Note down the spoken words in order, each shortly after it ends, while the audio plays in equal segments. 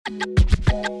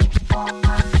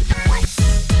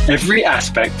Every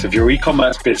aspect of your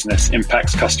e-commerce business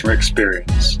impacts customer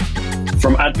experience.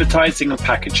 From advertising and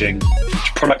packaging to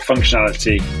product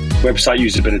functionality, website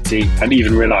usability, and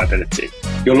even reliability.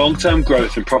 Your long-term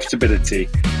growth and profitability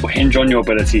will hinge on your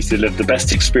ability to deliver the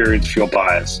best experience for your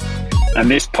buyers. And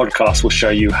this podcast will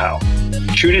show you how.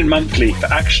 Tune in monthly for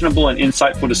actionable and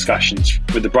insightful discussions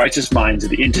with the brightest minds at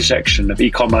the intersection of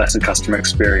e-commerce and customer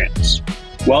experience.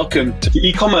 Welcome to the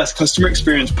E-commerce Customer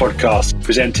Experience Podcast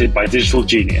presented by Digital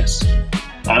Genius.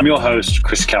 I'm your host,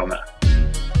 Chris Kellner.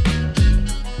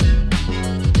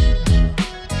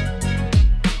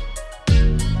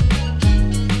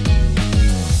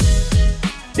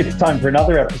 It's time for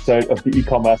another episode of the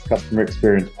E-commerce Customer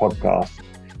Experience Podcast.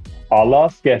 Our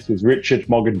last guest was Richard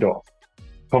Moggendorf.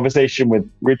 Conversation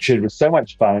with Richard was so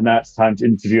much fun, and now it's time to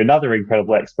interview another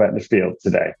incredible expert in the field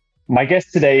today. My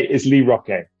guest today is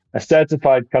Roquet, a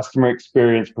certified customer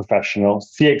experience professional,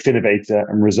 CX innovator,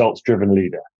 and results-driven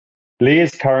leader. Lee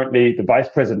is currently the Vice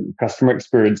President of Customer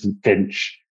Experience at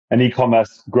Finch, an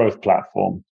e-commerce growth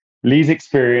platform. Lee's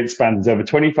experience spans over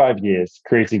 25 years,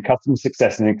 creating customer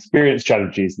success and experience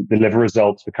strategies that deliver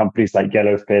results for companies like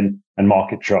Yellowfin and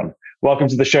Marketron. Welcome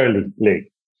to the show, Lee.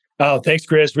 Oh, thanks,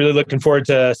 Chris. Really looking forward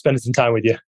to spending some time with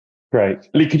you. Great.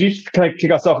 Lee, could you just kind of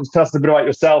kick us off and tell us a bit about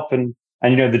yourself and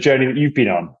the journey that you've been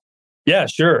on? Yeah,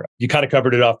 sure. You kind of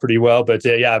covered it off pretty well, but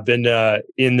I've been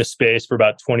in the space for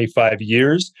about 25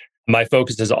 years. My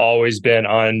focus has always been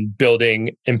on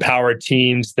building empowered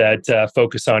teams that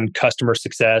focus on customer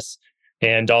success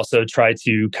and also try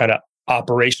to kind of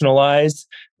operationalize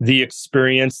the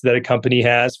experience that a company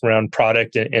has around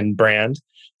product and brand.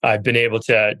 I've been able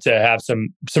to have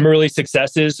some early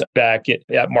successes back at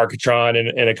Marketron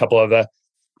and a couple of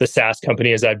the SaaS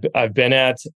companies I've been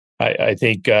at. I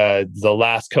think the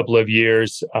last couple of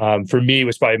years for me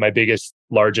was probably my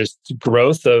largest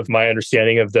growth of my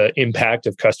understanding of the impact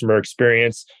of customer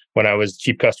experience when I was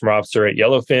Chief Customer Officer at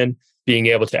Yellowfin, being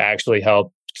able to actually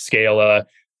help scale a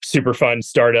super fun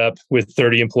startup with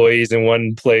 30 employees in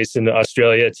one place in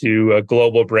Australia to a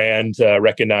global brand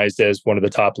recognized as one of the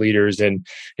top leaders in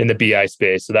the BI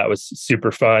space. So that was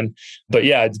super fun. But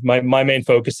yeah, my main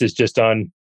focus is just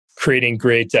on creating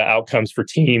great outcomes for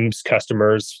teams,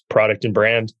 customers, product, and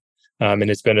brand. And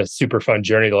it's been a super fun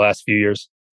journey the last few years.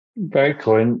 Very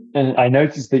cool. And I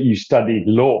noticed that you studied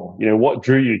law. What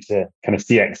drew you to kind of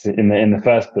CX in the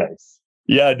first place?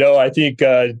 Yeah, no, I think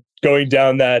going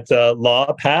down that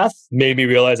law path made me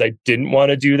realize I didn't want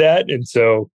to do that. And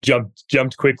so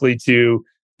jumped quickly to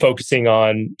focusing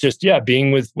on just,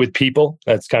 being with people.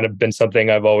 That's kind of been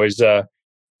something I've always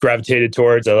gravitated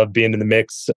towards. I love being in the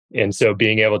mix. And so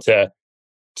being able to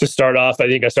start off, I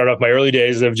think I started off my early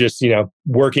days of just,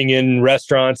 working in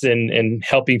restaurants and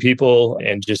helping people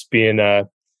and just being,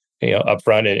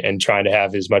 upfront and trying to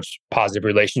have as much positive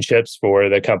relationships for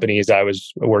the companies I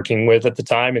was working with at the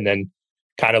time. And then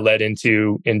kind of led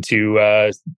into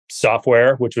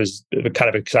software, which was a kind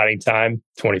of exciting time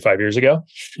 25 years ago.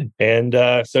 And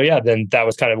then that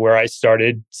was kind of where I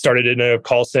started in a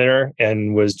call center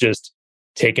and was just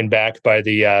taken back by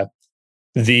the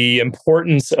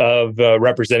importance of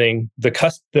representing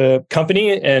the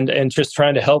company and just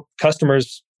trying to help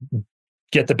customers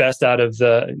get the best out of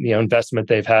the investment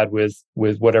they've had with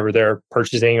whatever they're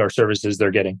purchasing or services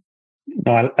they're getting.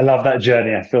 No, I love that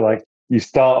journey. I feel like you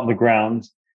start on the ground,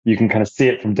 you can kind of see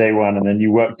it from day one, and then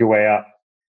you work your way up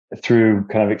through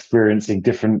kind of experiencing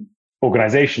different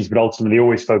organizations, but ultimately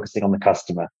always focusing on the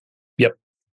customer. Yep.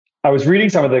 I was reading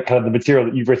some of the material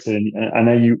that you've written, and I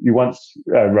know you once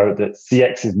wrote that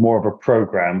CX is more of a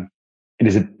program. It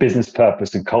is a business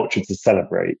purpose and culture to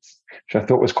celebrate, which I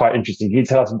thought was quite interesting. Can you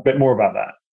tell us a bit more about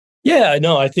that? Yeah,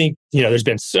 no, I think, there's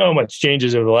been so much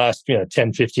changes over the last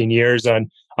 10, 15 years on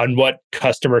what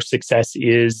customer success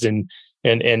is and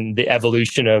the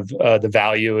evolution of the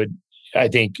value. And I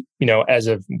think, as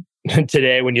of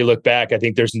today, when you look back, I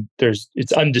think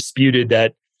it's undisputed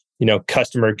that,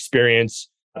 customer experience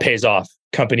pays off.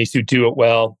 Companies who do it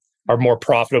well are more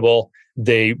profitable.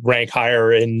 They rank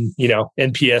higher in,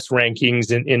 NPS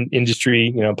rankings in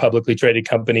industry, publicly traded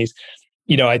companies.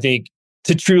 I think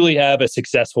to truly have a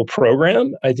successful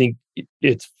program, I think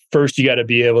it's first you got to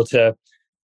be able to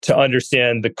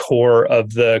understand the core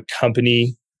of the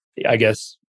company, I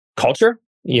guess, culture.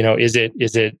 Is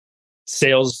it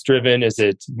sales driven? Is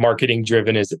it marketing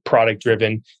driven? Is it product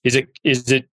driven? Is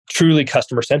it truly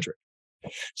customer centric?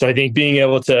 So I think being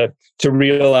able to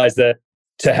realize that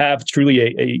to have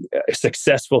truly a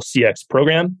successful CX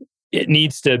program, it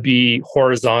needs to be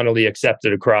horizontally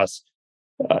accepted across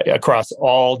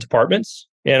all departments,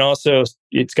 and also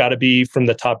it's got to be from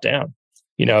the top down.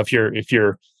 if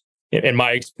you're in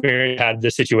my experience had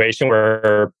this situation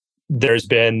where there's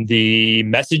been the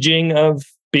messaging of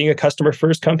being a customer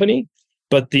first company,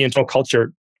 but the internal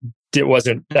culture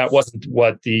wasn't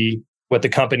what the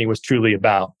company was truly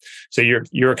about. So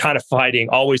you're kind of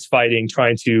always fighting,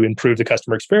 trying to improve the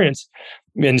customer experience.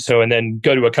 And then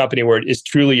go to a company where it is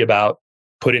truly about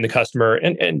putting the customer,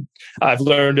 and I've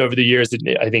learned over the years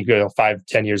that I think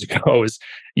 5-10 years ago is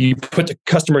you put the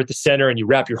customer at the center and you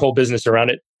wrap your whole business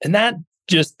around it. And that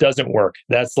just doesn't work.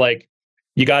 That's like,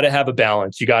 you got to have a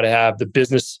balance. You got to have the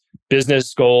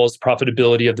business goals,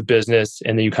 profitability of the business,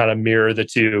 and then you kind of mirror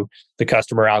the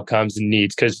customer outcomes and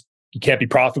needs, because you can't be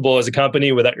profitable as a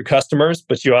company without your customers,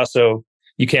 but you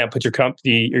can't put your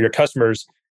company or your customers,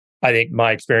 I think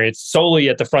my experience, solely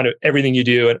at the front of everything you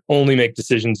do and only make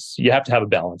decisions. You have to have a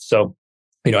balance. So,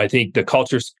 I think the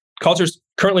culture's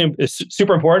currently is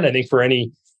super important. I think for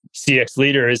any CX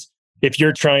leader is if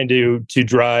you're trying to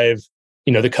drive,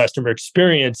 the customer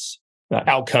experience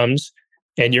outcomes,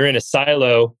 and you're in a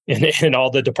silo and all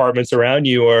the departments around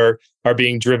you are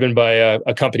being driven by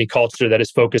a company culture that is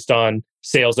focused on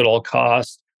sales at all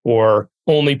costs or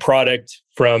only product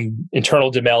from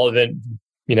internal development,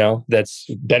 that's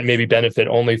maybe benefit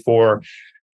only for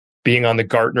being on the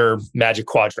Gartner Magic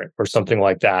Quadrant or something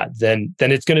like that, then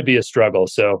it's going to be a struggle.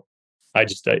 So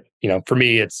for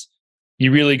me, it's,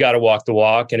 you really got to walk the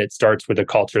walk, and it starts with a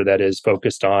culture that is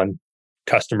focused on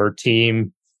customer,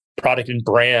 team, product, and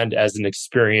brand as an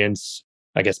experience,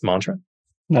 I guess, mantra.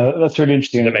 No, that's really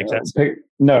interesting. Does that make sense?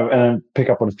 And pick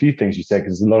up on a few things you said,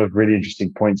 because there's a lot of really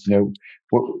interesting points.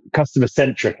 Customer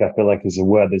centric, I feel like, is a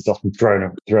word that's often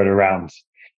thrown around,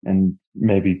 and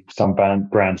maybe some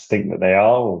brands think that they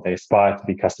are, or they aspire to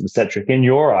be customer centric. In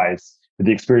your eyes, with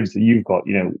the experience that you've got,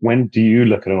 when do you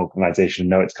look at an organization and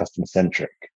know it's customer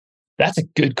centric? That's a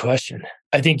good question.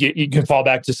 I think you can fall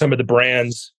back to some of the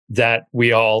brands that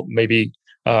we all maybe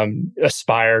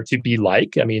aspire to be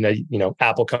like. I mean,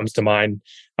 Apple comes to mind.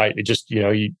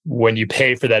 When you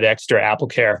pay for that extra Apple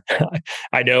Care,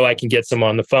 I know I can get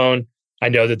someone on the phone. I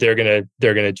know that they're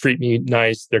gonna treat me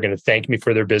nice. They're gonna thank me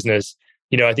for their business.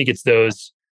 I think it's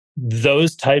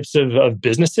those types of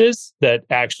businesses that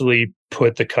actually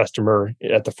put the customer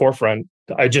at the forefront.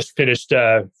 I just finished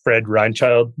Fred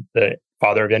Reinchild, the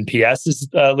father of NPS's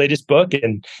latest book,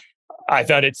 and I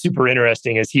found it super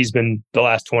interesting as he's been the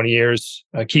last 20 years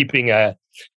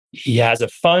he has a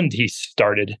fund he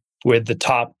started with the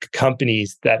top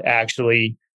companies that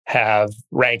actually have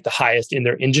ranked the highest in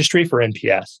their industry for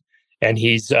NPS. And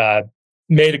he's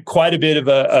made quite a bit of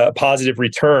a positive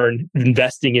return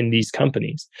investing in these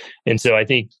companies. And so I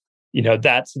think,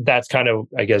 that's kind of,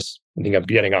 I think I'm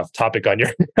getting off topic on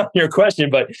your question,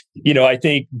 but, I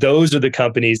think those are the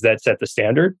companies that set the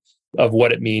standard of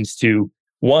what it means to,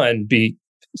 one, be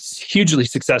hugely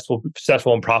successful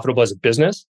and profitable as a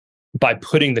business by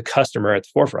putting the customer at the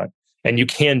forefront. And you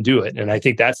can do it. And I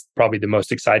think that's probably the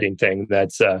most exciting thing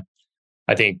that's,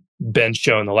 I think, been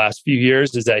shown the last few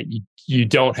years, is that you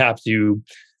don't have to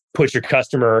put your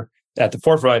customer at the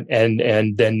forefront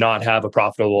and then not have a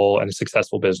profitable and a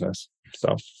successful business.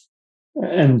 So,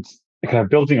 and kind of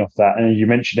building off that, and you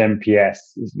mentioned NPS,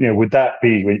 would that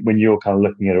be when you're kind of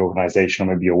looking at an organization,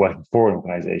 or maybe you're working for an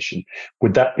organization,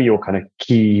 would that be your kind of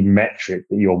key metric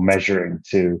that you're measuring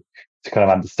to kind of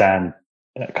understand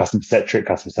customer centric,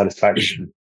 customer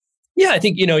satisfaction? Yeah, I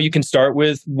think, you can start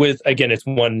with again, it's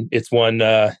one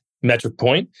metric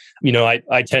point.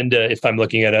 I tend to, if I'm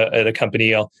looking at a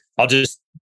company, I'll just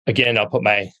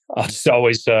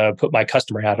always put my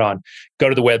customer hat on, go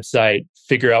to the website,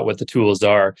 figure out what the tools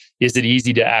are. Is it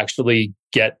easy to actually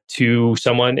get to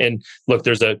someone? And look,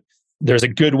 there's a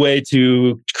good way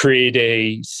to create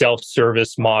a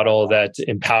self-service model that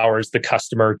empowers the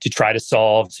customer to try to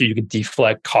solve, so you can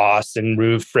deflect costs and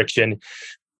remove friction.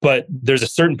 But there's a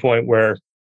certain point where,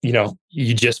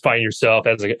 you just find yourself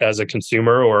as a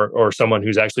consumer or someone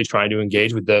who's actually trying to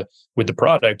engage with the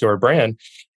product or a brand,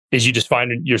 is you just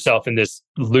find yourself in this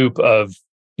loop of,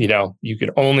 you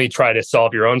can only try to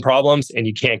solve your own problems and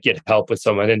you can't get help with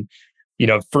someone. And,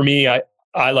 for me,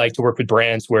 I like to work with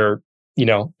brands where,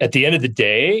 at the end of the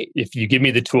day, if you give me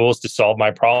the tools to solve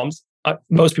my problems,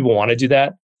 most people want to do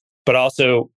that. But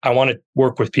also, I want to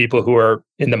work with people who are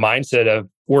in the mindset of,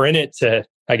 we're in it to,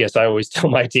 I guess I always tell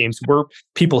my teams, we're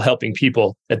people helping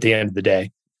people at the end of the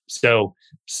day. So,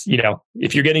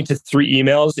 if you're getting to 3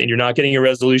 emails and you're not getting a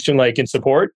resolution, like in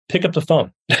support, pick up the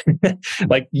phone.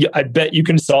 I bet you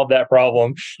can solve that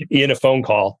problem in a phone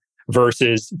call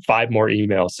versus 5 more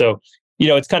emails. So,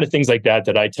 it's kind of things like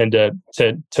that I tend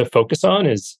to focus on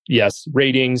is, yes,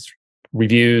 ratings,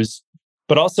 reviews,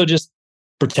 but also just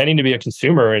pretending to be a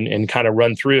consumer and kind of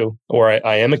run through, or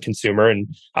I am a consumer. And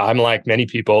I'm like many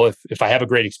people, if I have a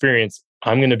great experience,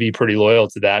 I'm going to be pretty loyal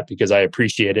to that because I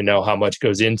appreciate and know how much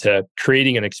goes into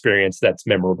creating an experience that's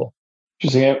memorable.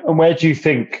 Interesting. And where do you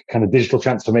think kind of digital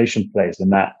transformation plays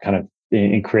in that kind of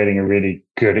in creating a really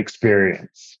good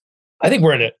experience? I think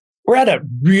we're at a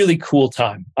really cool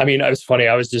time. I mean, it was funny.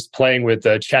 I was just playing with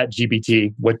Chat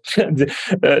GPT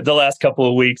the last couple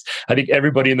of weeks. I think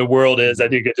everybody in the world is. I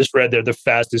think I just read they're the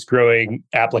fastest growing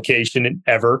application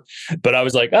ever. But I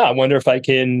was like, I wonder if I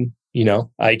can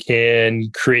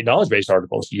create knowledge-based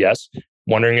articles. Yes.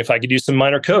 Wondering if I could do some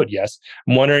minor code. Yes.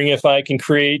 I'm wondering if I can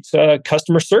create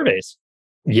customer surveys.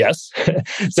 Yes.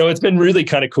 So it's been really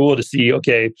kind of cool to see,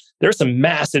 okay, there's some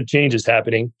massive changes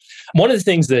happening. One of the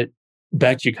things that,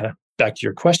 back to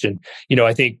your question,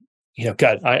 I think,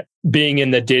 being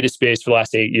in the data space for the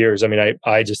last 8 years, I mean,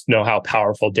 I just know how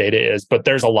powerful data is, but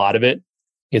there's a lot of it.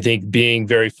 I think being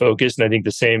very focused, and I think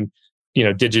the same,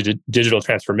 digital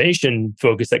transformation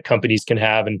focus that companies can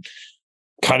have, and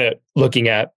kind of looking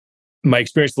at my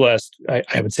experience the last,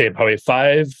 I would say probably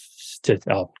 5 to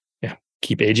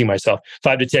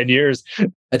 10 years.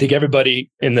 I think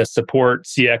everybody in the support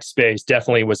CX space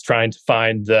definitely was trying to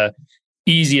find the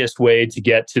easiest way to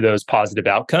get to those positive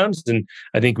outcomes. And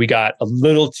I think we got a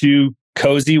little too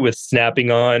cozy with snapping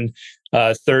on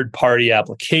third-party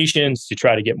applications to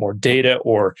try to get more data,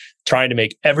 or trying to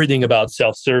make everything about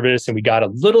self-service. And we got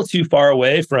a little too far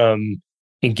away from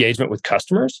engagement with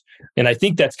customers. And I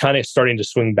think that's kind of starting to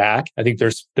swing back. I think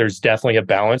there's definitely a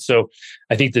balance. So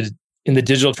I think that in the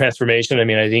digital transformation, I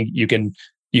mean, I think you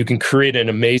can create an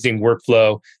amazing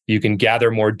workflow. You can gather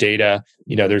more data.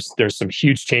 There's some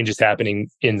huge changes happening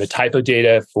in the type of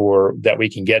data that we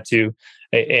can get to.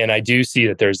 And I do see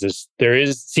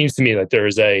that seems to me like there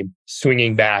is a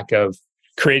swinging back of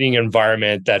creating an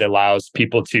environment that allows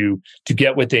people to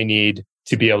get what they need,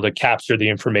 to be able to capture the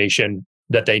information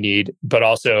that they need, but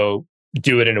also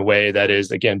do it in a way that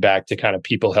is, again, back to kind of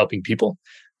people helping people.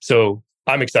 So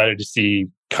I'm excited to see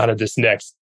kind of this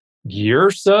next year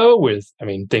or so with,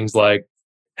 things like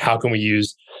how can we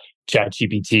use Chat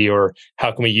GPT, or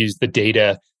how can we use the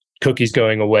data, cookies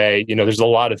going away. There's a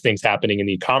lot of things happening in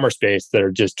the e-commerce space that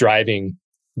are just driving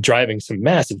some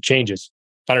massive changes.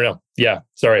 I don't know. Yeah.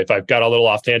 Sorry if I've got a little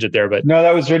off tangent there, but no,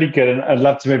 that was really good. And I'd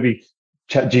love to maybe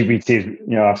Chat GPT,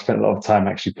 I've spent a lot of time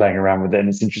actually playing around with it, and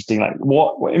it's interesting. Like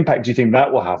what impact do you think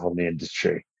that will have on the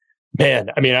industry? Man,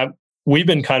 we've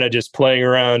been kind of just playing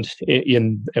around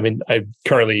I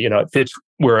currently, at Finch,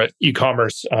 we're an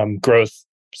e-commerce growth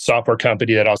software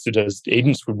company that also does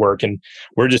agents work. And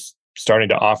we're just starting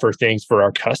to offer things for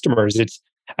our customers.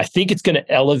 I think it's going to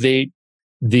elevate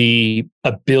the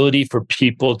ability for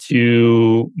people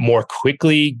to more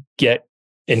quickly get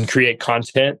and create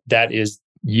content that is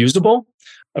usable.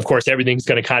 Of course, everything's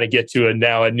going to kind of get to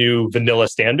a new vanilla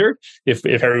standard if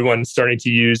everyone's starting to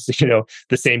use,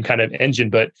 the same kind of engine.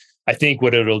 But I think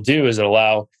what it'll do is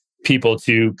allow people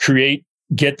to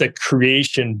get the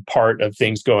creation part of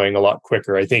things going a lot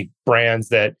quicker. I think brands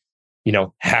that,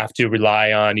 have to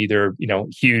rely on either,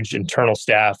 huge internal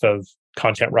staff of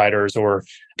content writers or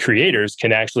creators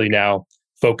can actually now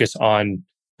focus on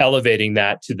elevating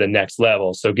that to the next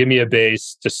level. So give me a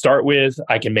base to start with.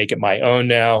 I can make it my own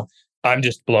now. I'm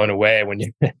just blown away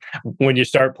when you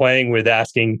start playing with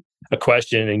asking a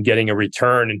question and getting a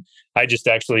return. And I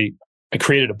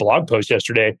created a blog post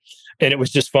yesterday, and it was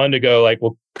just fun to go like,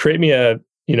 well, create me a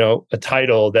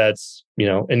title that's,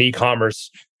 an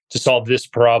e-commerce to solve this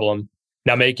problem.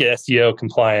 Now make it SEO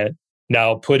compliant.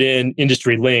 Now put in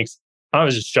industry links. I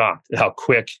was just shocked at how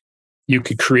quick you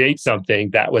could create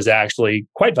something that was actually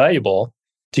quite valuable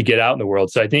to get out in the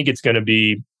world. So I think it's going to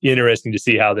be interesting to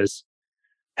see how this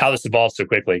evolves so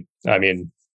quickly. It's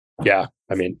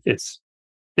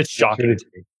shocking.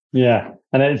 Yeah.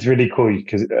 And it's really cool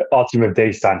because our team of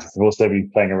data scientists have also been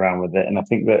playing around with it. And I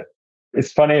think that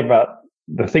it's funny about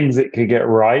the things it can get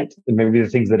right and maybe the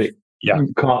things that it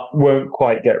won't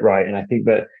quite get right. And I think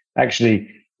that actually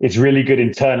it's really good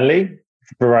internally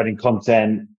for providing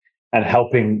content and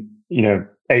helping,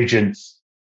 agents.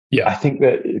 Yeah. I think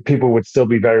that people would still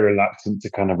be very reluctant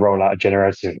to kind of roll out a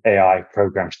generative AI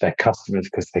program to their customers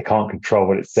because they can't control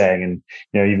what it's saying. And,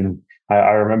 even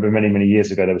I remember many, many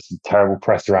years ago, there was some terrible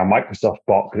press around Microsoft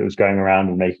bot because it was going around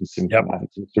and making some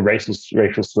racial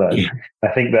slurs. Yeah. I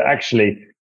think that actually,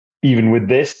 even with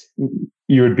this,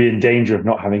 you would be in danger of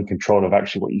not having control of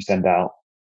actually what you send out.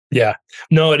 Yeah,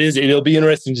 no, it is. It'll be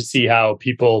interesting to see how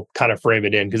people kind of frame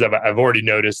it in, because I've already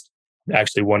noticed.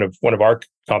 Actually, one of our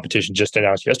competition just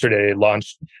announced yesterday.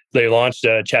 They launched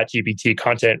a ChatGPT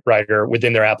content writer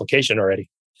within their application already.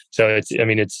 So it's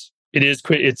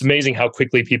it's amazing how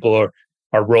quickly people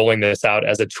are rolling this out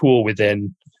as a tool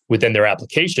within their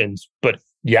applications. But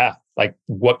yeah, like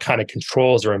what kind of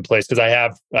controls are in place?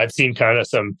 Because I've seen kind of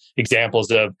some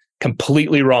examples of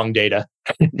completely wrong data.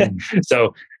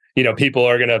 So, people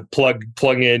are going to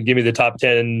plug in, give me the top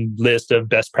 10 list of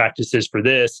best practices for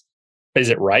this. Is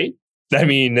it right? I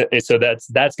mean, so that's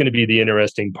going to be the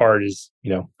interesting part is,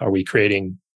 are we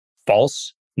creating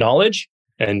false knowledge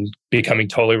and becoming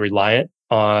totally reliant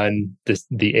on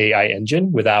the AI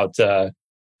engine without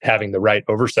having the right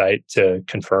oversight to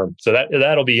confirm? So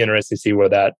that'll be interesting to see where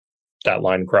that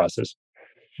line crosses.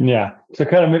 Yeah. So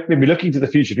kind of maybe looking to the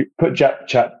future, if you put Chat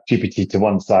GPT to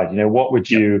one side,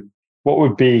 what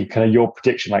would be kind of your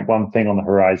prediction, like one thing on the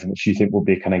horizon which you think will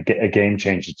be kind of a game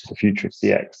changer to the future of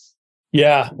CX?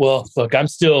 Yeah. Well, look,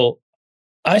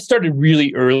 I started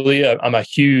really early. I'm a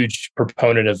huge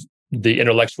proponent of the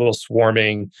intellectual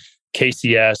swarming,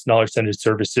 KCS, knowledge-centered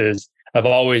services. I've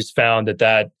always found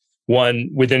that one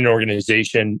within an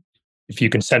organization, if you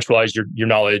can centralize your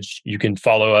knowledge, you can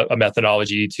follow a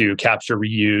methodology to capture,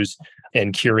 reuse,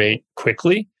 and curate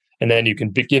quickly. And then you can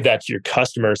give that to your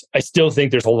customers. I still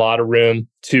think there's a lot of room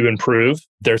to improve.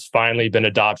 There's finally been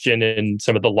adoption in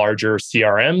some of the larger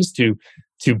CRMs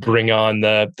to bring on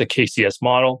the KCS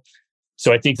model.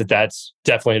 So I think that's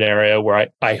definitely an area where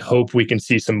I hope we can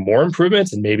see some more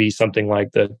improvements, and maybe something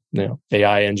like the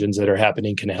AI engines that are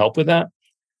happening can help with that.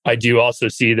 I do also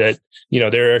see that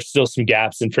there are still some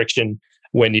gaps and friction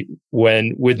when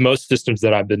with most systems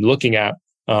that I've been looking at,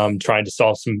 trying to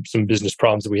solve some business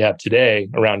problems that we have today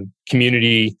around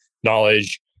community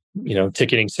knowledge,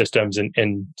 ticketing systems,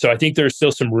 and so I think there's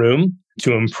still some room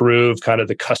to improve kind of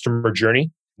the customer journey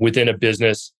within a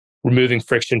business, removing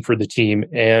friction for the team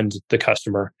and the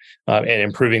customer, and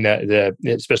improving that.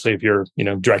 Especially if you're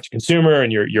direct to consumer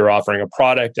and you're offering a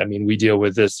product. I mean, we deal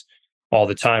with this all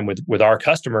the time with our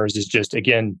customers. Is just,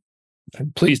 again,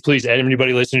 please,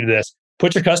 anybody listening to this,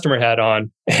 put your customer hat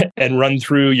on and run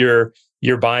through your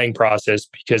buying process,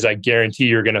 because I guarantee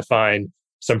you're going to find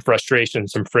some frustration,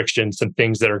 some friction, some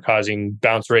things that are causing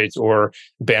bounce rates or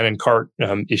abandoned cart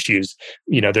issues.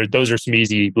 Those are some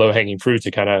easy low-hanging fruit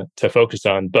to focus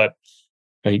on. But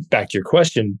back to your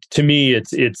question, to me,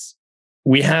 it's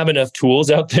we have enough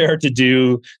tools out there to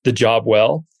do the job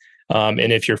well. And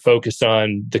if you're focused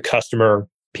on the customer,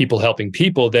 people helping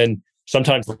people, then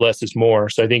sometimes less is more.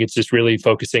 So I think it's just really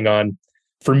focusing on,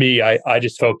 for me, I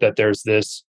just hope that there's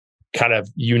this kind of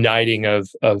uniting of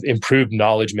improved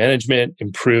knowledge management,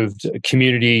 improved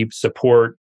community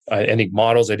support, I think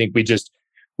models. I think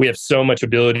we have so much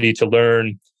ability to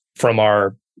learn from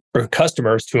our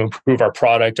customers to improve our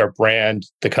product, our brand,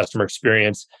 the customer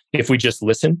experience, if we just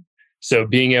listen. So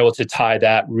being able to tie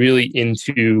that really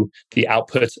into the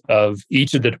outputs of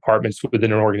each of the departments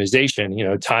within an organization,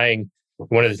 tying.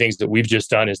 One of the things that we've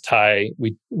just done is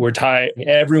we're tying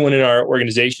everyone in our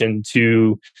organization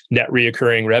to net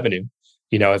reoccurring revenue.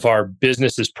 If our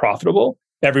business is profitable,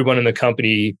 everyone in the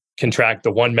company can track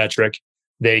the one metric.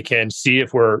 They can see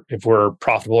if we're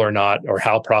profitable or not, or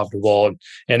how profitable,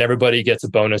 and everybody gets a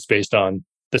bonus based on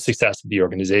the success of the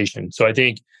organization. So I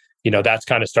think that's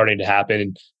kind of starting to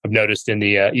happen. I've noticed in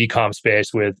the e-com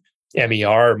space with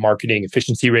MER, marketing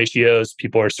efficiency ratios,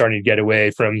 people are starting to get away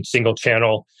from single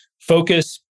channel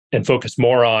focus and focus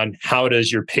more on how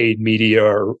does your paid media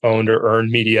or owned or earned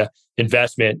media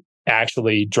investment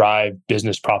actually drive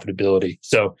business profitability.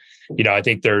 So, I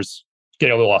think there's,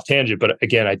 getting a little off tangent, but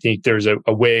again, I think there's a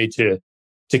way to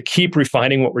keep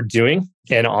refining what we're doing.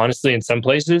 And honestly, in some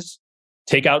places,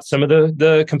 take out some of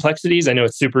the complexities. I know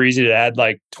it's super easy to add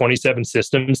like 27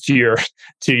 systems to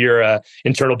your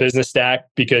internal business stack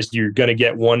because you're going to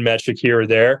get one metric here or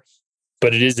there.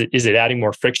 But is it adding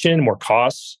more friction, more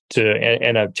costs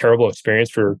and a terrible experience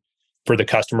for the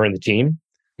customer and the team?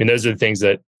 I mean, those are the things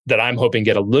that I'm hoping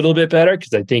get a little bit better,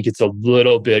 because I think it's a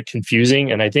little bit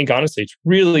confusing. And I think honestly, it's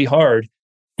really hard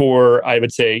for, I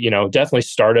would say, definitely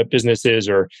startup businesses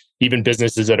or even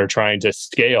businesses that are trying to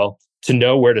scale to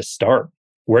know where to start.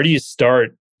 Where do you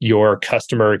start your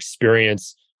customer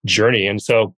experience journey? And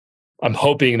so I'm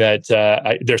hoping that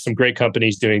there's some great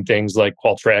companies doing things like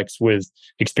Qualtrics with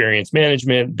experience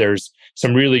management. There's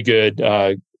some really good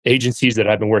agencies that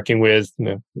I've been working with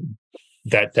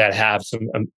that have some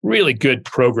really good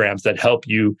programs that help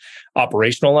you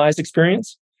operationalize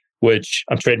experience, which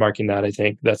I'm trademarking that. I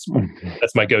think that's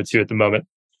my go-to at the moment,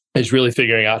 is really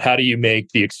figuring out how do you make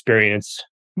the experience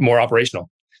more operational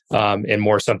and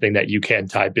more something that you can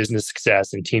tie business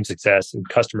success and team success and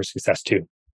customer success to.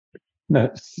 No,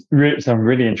 some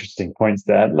really interesting points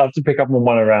there. I'd love to pick up on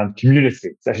one around community.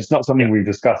 It's not something we've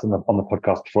discussed on the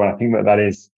podcast before. And I think that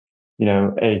is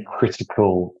a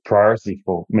critical priority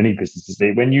for many businesses.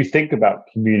 When you think about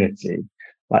community,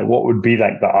 like what would be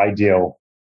like the ideal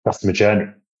customer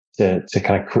journey to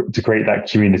create that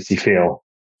community feel?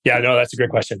 Yeah, no, that's a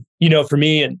great question. For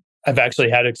me, and I've actually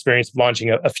had experience launching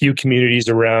a few communities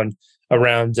around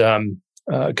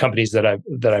companies that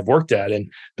I've worked at,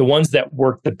 and the ones that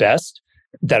work the best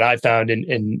that I found,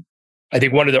 and I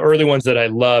think one of the early ones that I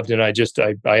loved, and I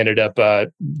ended up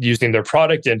using their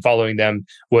product and following them,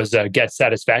 was Get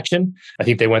Satisfaction. I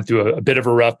think they went through a bit of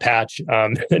a rough patch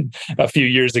a few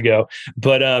years ago,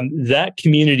 but that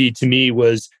community to me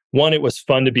was one. It was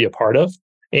fun to be a part of,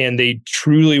 and they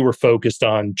truly were focused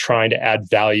on trying to add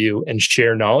value and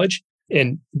share knowledge.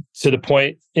 And to the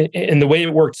point, and the way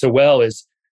it worked so well is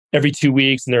every 2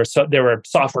 weeks, and there were a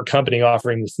software company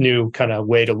offering this new kind of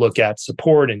way to look at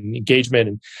support and engagement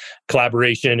and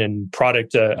collaboration and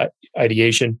product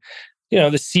ideation. The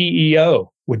CEO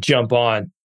would jump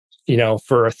on,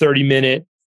 for a 30-minute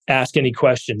ask any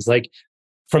questions. Like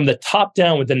from the top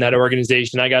down within that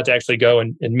organization, I got to actually go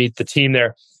and meet the team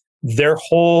there. Their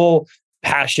whole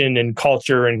passion and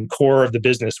culture and core of the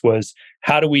business was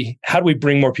how do we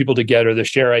bring more people together to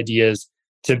share ideas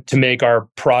to make our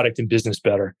product and business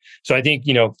better. So I think,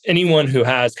 anyone who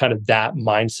has kind of that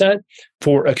mindset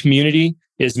for a community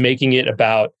is making it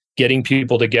about getting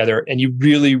people together. And you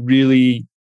really, really,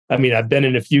 I've been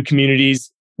in a few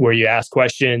communities where you ask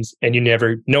questions and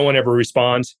no one ever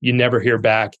responds. You never hear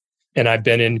back. And I've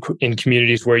been in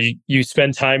communities where you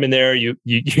spend time in there, you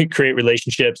create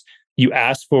relationships, you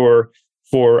ask for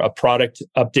a product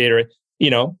update, or,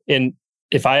 and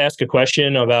if I ask a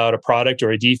question about a product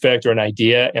or a defect or an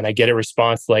idea and I get a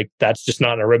response like that's just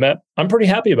not in a roadmap, I'm pretty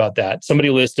happy about that. Somebody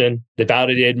listened, they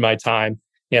validated my time,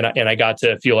 and I got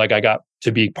to feel like I got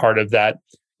to be part of that,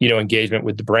 engagement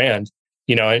with the brand.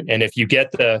 And if you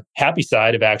get the happy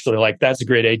side of actually like, that's a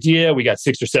great idea, we got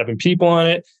 6 or 7 people on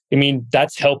it.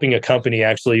 That's helping a company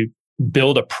actually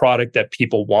build a product that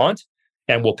people want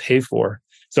and will pay for.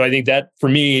 So I think that for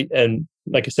me, and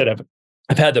like I said,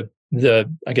 I've had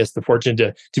the fortune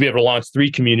to be able to launch 3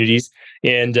 communities.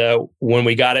 And when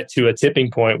we got it to a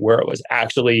tipping point where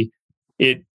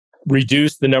it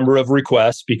reduced the number of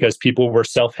requests because people were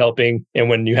self-helping. And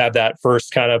when you have that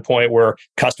first kind of point where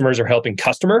customers are helping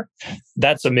customer,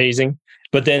 that's amazing.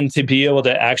 But then to be able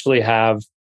to actually have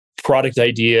product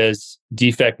ideas,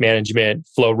 defect management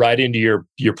flow right into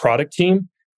your product team,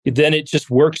 then it just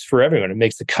works for everyone. It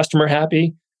makes the customer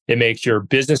happy. It makes your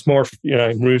business more,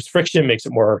 removes friction, makes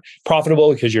it more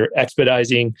profitable because you're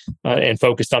expediting and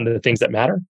focused on the things that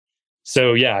matter.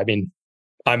 So yeah,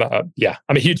 I'm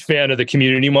a huge fan of the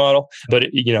community model, but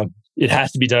it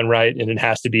has to be done right, and it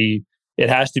has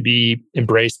to be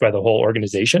embraced by the whole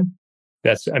organization.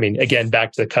 That's, again,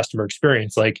 back to the customer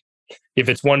experience. Like if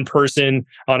it's one person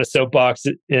on a soapbox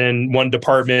in one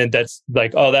department, that's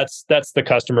like, oh, that's the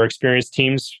customer experience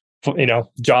team's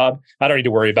job. I don't need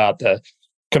to worry about the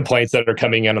complaints that are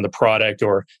coming in on the product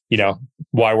or,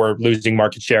 why we're losing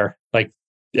market share. Like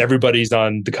everybody's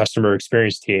on the customer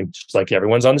experience team, just like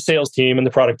everyone's on the sales team and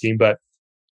the product team. But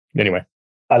anyway.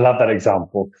 I love that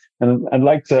example. And I'd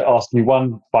like to ask you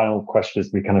one final question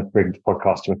as we kind of bring the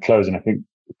podcast to a close. And I think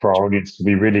for our audience to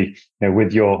be really,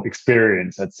 with your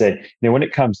experience, I'd say, when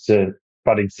it comes to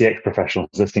budding CX professionals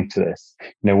listening to this,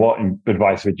 what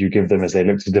advice would you give them as they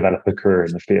look to develop a career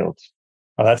in the field?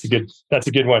 Oh, that's a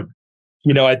good one.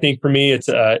 I think for me, it's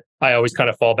I always kind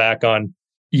of fall back on,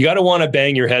 you got to want to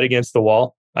bang your head against the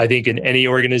wall. I think in any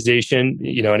organization,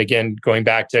 and again, going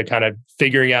back to kind of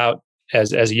figuring out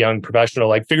as a young professional,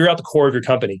 like figure out the core of your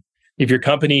company. If your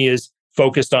company is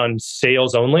focused on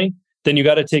sales only, then you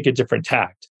got to take a different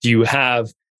tact. Do you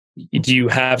have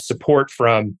support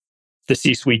from the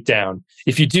C-suite down?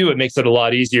 If you do, it makes it a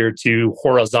lot easier to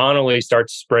horizontally start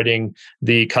spreading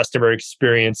the customer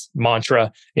experience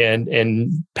mantra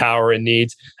and power and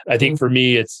needs. I think for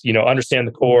me, it's, understand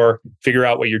the core, figure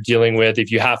out what you're dealing with.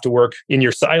 If you have to work in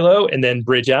your silo and then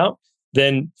bridge out,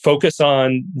 then focus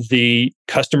on the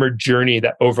customer journey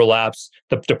that overlaps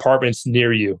the departments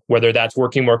near you, whether that's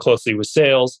working more closely with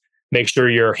sales. Make sure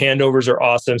your handovers are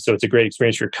awesome, so it's a great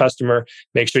experience for your customer.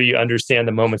 Make sure you understand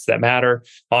the moments that matter.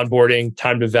 Onboarding,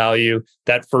 time to value.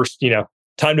 That first,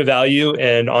 time to value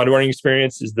and onboarding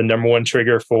experience is the number one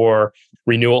trigger for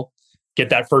renewal. Get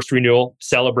that first renewal,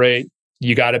 celebrate.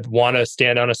 You got to want to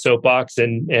stand on a soapbox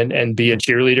and be a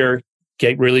cheerleader.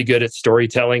 Get really good at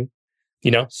storytelling.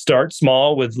 Start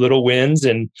small with little wins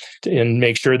and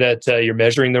make sure that you're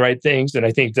measuring the right things. And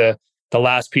I think the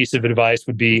last piece of advice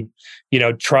would be,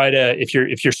 try to, if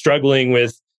you're struggling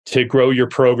with to grow your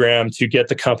program, to get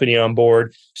the company on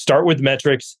board. Start with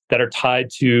metrics that are tied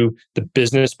to the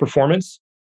business performance,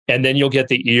 and then you'll get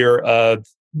the ear of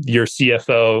your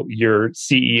CFO, your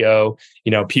CEO,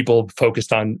 people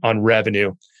focused on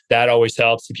revenue. That always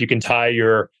helps. If you can tie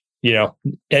your,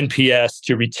 NPS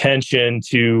to retention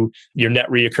to your net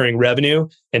reoccurring revenue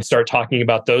and start talking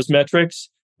about those metrics,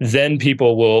 then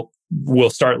people will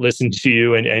start listening to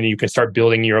you and you can start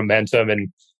building your momentum.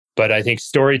 But I think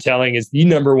storytelling is the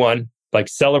number one. Like,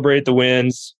 celebrate the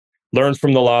wins, learn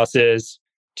from the losses,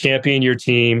 champion your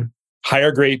team,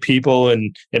 hire great people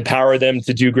and empower them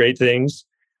to do great things.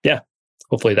 Yeah,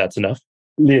 hopefully that's enough.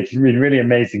 Lee, it's been really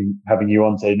amazing having you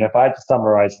on today. If I had to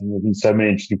summarize, and there's been so many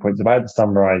interesting points, if I had to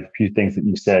summarize a few things that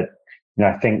you said,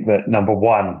 I think that number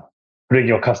one, putting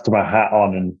your customer hat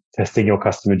on and testing your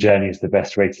customer journey is the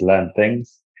best way to learn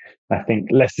things. I think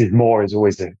less is more is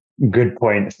always a good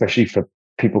point, especially for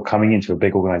people coming into a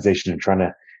big organization and trying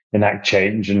to enact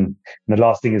change. And the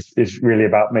last thing is really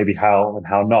about maybe how and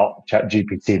how not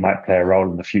ChatGPT might play a role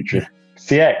in the future of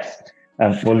CX.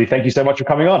 Well, Lee, thank you so much for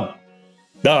coming on.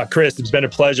 No, Chris, it's been a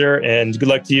pleasure and good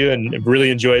luck to you. And really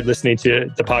enjoyed listening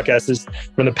to the podcasts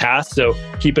from the past. So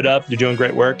keep it up. You're doing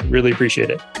great work. Really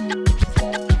appreciate it.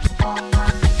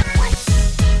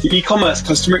 The e-commerce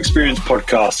customer experience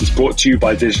podcast is brought to you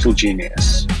by Digital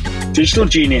Genius. Digital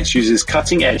Genius uses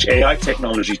cutting-edge AI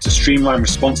technology to streamline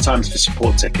response times for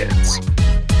support tickets.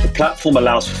 The platform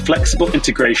allows for flexible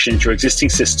integration into your existing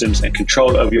systems and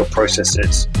control over your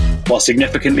processes, while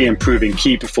significantly improving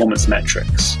key performance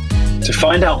metrics. To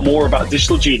find out more about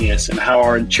Digital Genius and how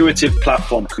our intuitive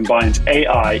platform combines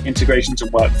AI, integrations,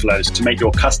 and workflows to make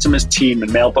your customers, team,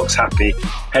 and mailbox happy,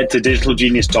 head to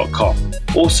digitalgenius.com.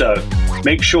 Also,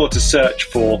 make sure to search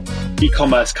for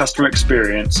e-commerce customer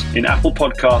experience in Apple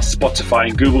Podcasts, Spotify,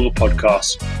 and Google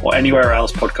Podcasts, or anywhere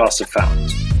else podcasts are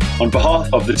found. On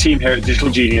behalf of the team here at Digital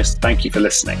Genius, thank you for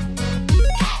listening.